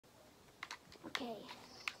Okay.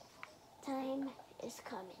 Time is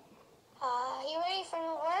coming. You ready for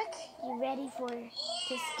work? You ready for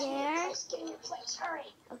to scare? Let's get in your place.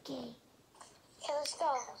 Hurry. Okay. Okay, let's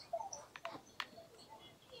go.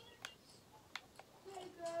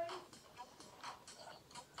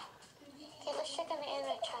 Okay, let's check on the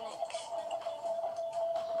animatronics.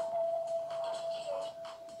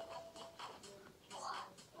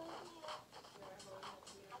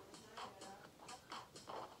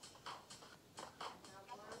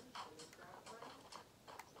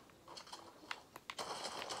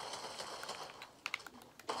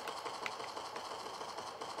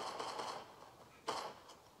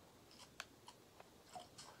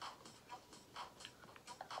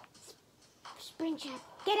 Springtrap,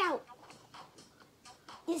 get out!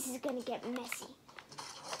 This is gonna get messy.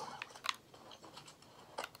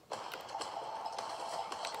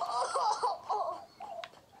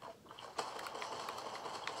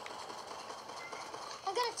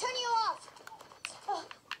 I'm gonna turn you off.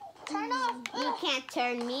 Turn off. You can't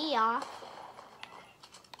turn me off.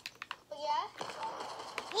 Yeah?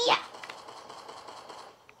 Yeah!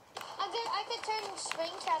 I could turn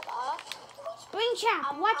Springtrap off.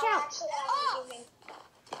 Springtrap, watch out!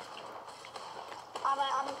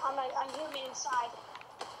 I'm human inside.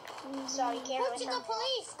 So you can't really. To the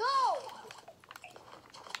police, go!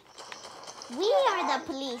 We are the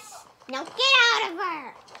police. Now get out of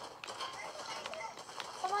her!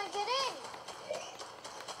 Come on, get in.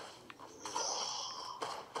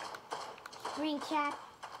 Springtrap,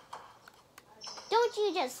 don't you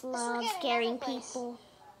just love scaring people?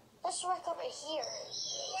 Let's work over here.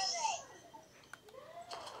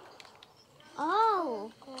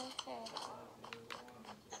 Oh. Okay.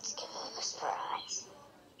 Let's give them a surprise.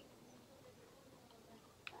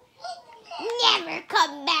 Never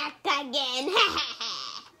come back again.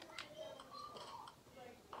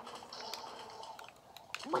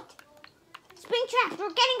 What? Springtrap,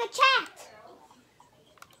 we're getting attacked.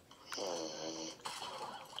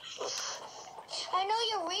 I know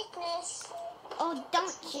your weakness. Oh,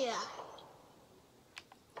 don't you?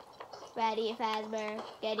 Freddy Fazbear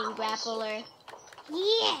getting grappler.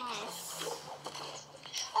 Yes.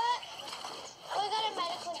 We got a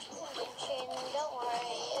medical condition. Don't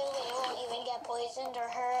worry. It won't even get poisoned or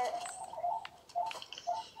hurt.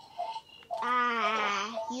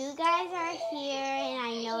 You guys are here, and I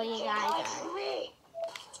know you guys are.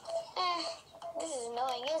 This is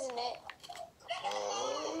annoying, isn't it?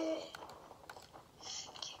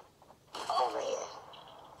 Over here.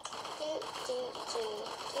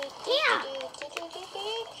 Yeah.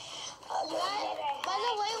 By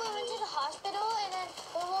the way, we went to the hospital and then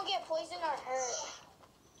we won't get poisoned or hurt.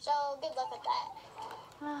 So good luck with that.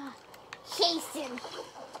 Chase him.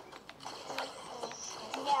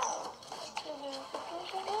 No.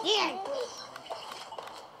 Yeah.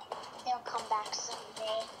 They'll come back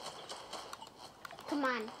someday. Come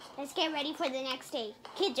on, let's get ready for the next day.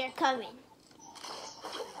 Kids are coming.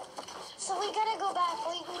 So we gotta go back.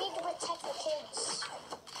 We need to protect the kids.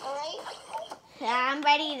 Alright? I'm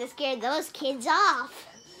ready to scare those kids off.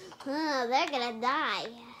 They're gonna die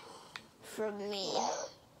from me.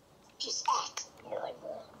 Just act like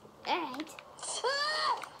that. Alright.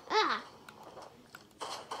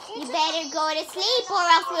 You better go to sleep or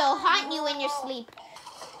else we'll haunt you in your sleep.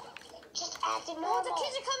 Just acting normal. The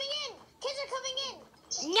kids are coming in. Kids are coming in.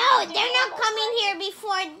 No, they're not coming here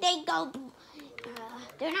before they go.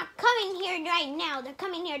 They're not coming here right now. They're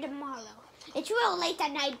coming here tomorrow. It's real late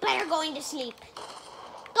at night. Better go into sleep.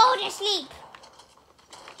 Go to sleep.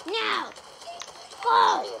 Now.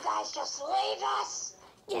 Go. You guys just leave us.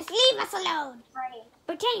 Just leave us alone. Freddy.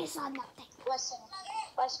 Pretend you saw nothing.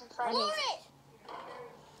 Listen, Freddy.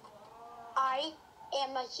 I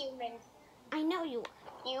am a human. I know you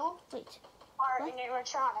are. You Wait. are What? an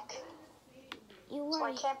animatronic. You So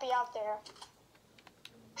I are. can't be out there.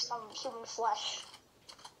 Some human flesh.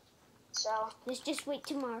 So Let's just wait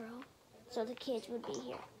tomorrow so the kids would be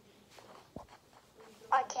here.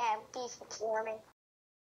 I can't be performing.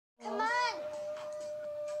 Come on.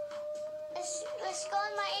 Let's go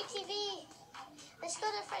on my ATV. Let's go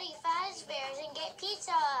to Freddys Fazbear's and get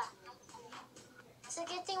pizza. It's a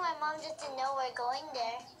good thing my mom doesn't know we're going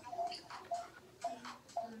there.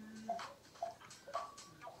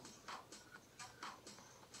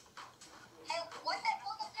 Hey, what the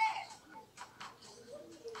hell is that?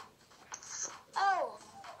 Oh,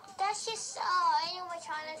 that's just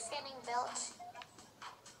animatronics getting built.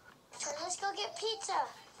 So let's go get pizza.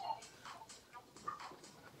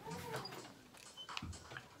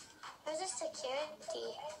 Where's the security?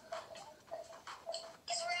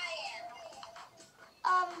 It's where I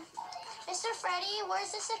am. Mr. Freddy,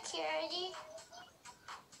 where's the security?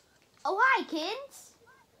 Oh, hi, kids.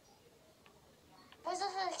 Where's the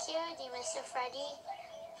security, Mr. Freddy?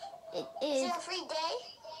 It Is is. it a free day?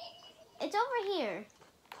 It's over here.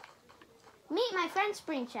 Meet my friend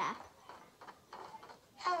Springtrap.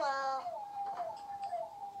 Hello.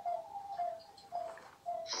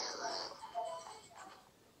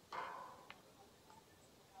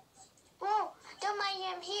 Whoa, don't mind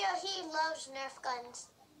him here. He loves Nerf guns.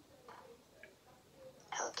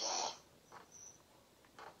 Okay.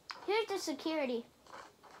 Here's the security.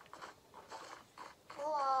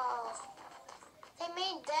 Whoa. They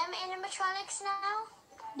made them animatronics now?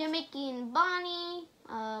 They're making Bonnie,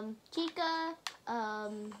 Chica,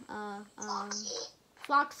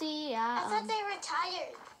 Foxy, yeah. I thought they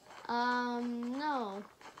retired. No.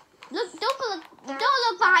 Don't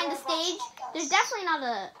look behind the stage. There's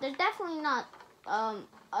definitely not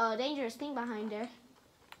a dangerous thing behind there.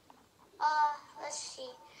 Let's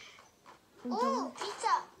see. Ooh,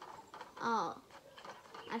 pizza. Oh,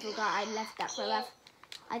 I forgot I left that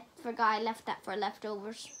for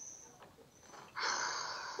leftovers.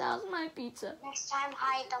 That was my pizza. Next time,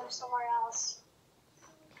 hide them somewhere else.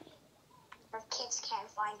 Okay. Where kids can't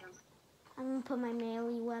find them. I'm gonna put my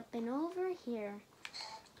melee weapon over here.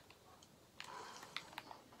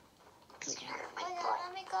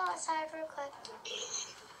 Let me go outside real quick.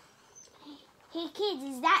 Hey kids,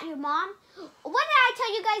 is that your mom? What did I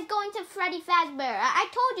tell you guys going to Freddy Fazbear? I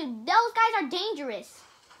told you, those guys are dangerous.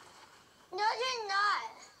 No, they're not.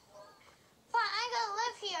 Fine, I'm gonna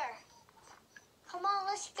live here. Come on,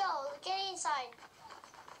 let's go. Get inside.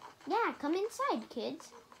 Yeah, come inside,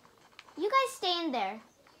 kids. You guys stay in there.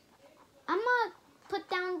 I'm gonna put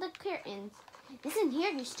down the curtains. Listen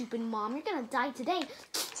here, you stupid mom. You're gonna die today.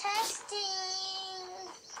 Testing.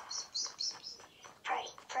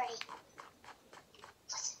 Freddy.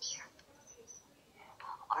 Listen here.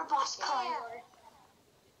 Our boss Condor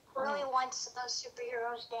really wants those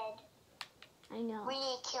superheroes dead. I know. We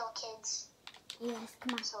need to kill kids. Yes,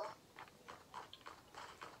 come on. So.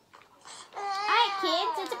 Alright,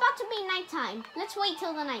 kids. It's about to be nighttime. Let's wait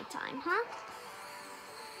till the nighttime, huh?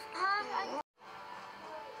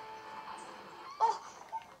 Oh,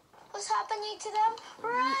 what's happening to them?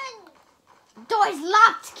 Run! Door's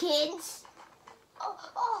locked, kids.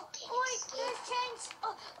 Wait, there's chains.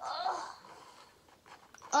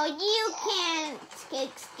 Oh, you can't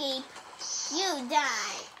escape. You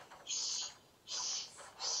die.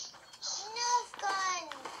 Nerf gun.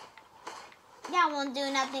 That won't do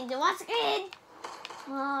nothing to us, kid.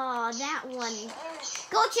 Oh, that one.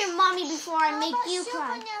 Go to your mommy before I make you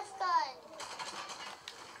cry. Super Nerf gun.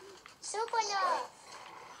 Super Nerf.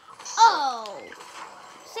 Oh.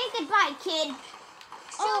 Say goodbye, kid.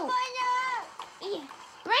 Super Nerf. Yeah.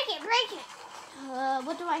 Break it.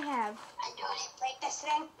 What do I have? I know how to break this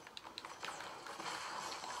thing.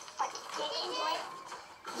 If I can get into it.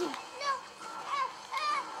 Yeah. No.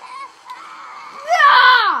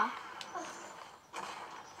 Ah!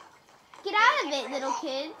 Get out of it, little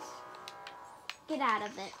kids. Get out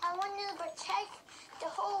of it. I wanted to protect the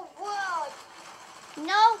whole world.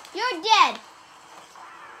 No, you're dead.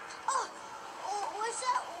 Oh, was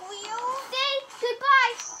that real? Say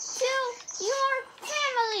goodbye to your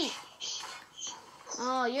family.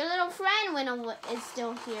 Oh, your little friend is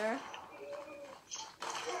still here.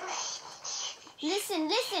 Listen.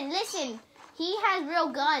 He has real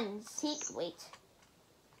guns. Wait.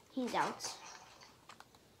 He's out.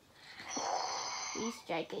 We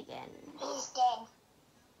strike again. He's dead.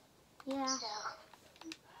 Yeah. So,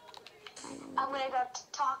 I'm gonna go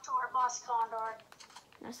talk to our boss Condor.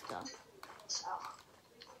 Let's go. So.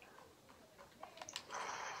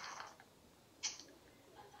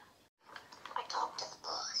 I talked to the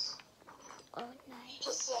boss. Oh, nice.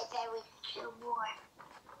 He said that we could kill more.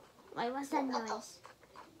 Wait, what's that noise?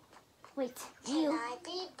 Wait, Can you? I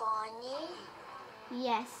be Bonnie?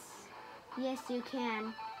 Yes. Yes, you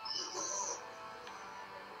can.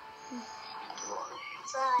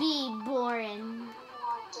 But Be boring.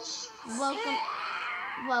 I want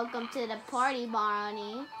to Welcome to the party,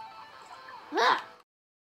 Barney. Look!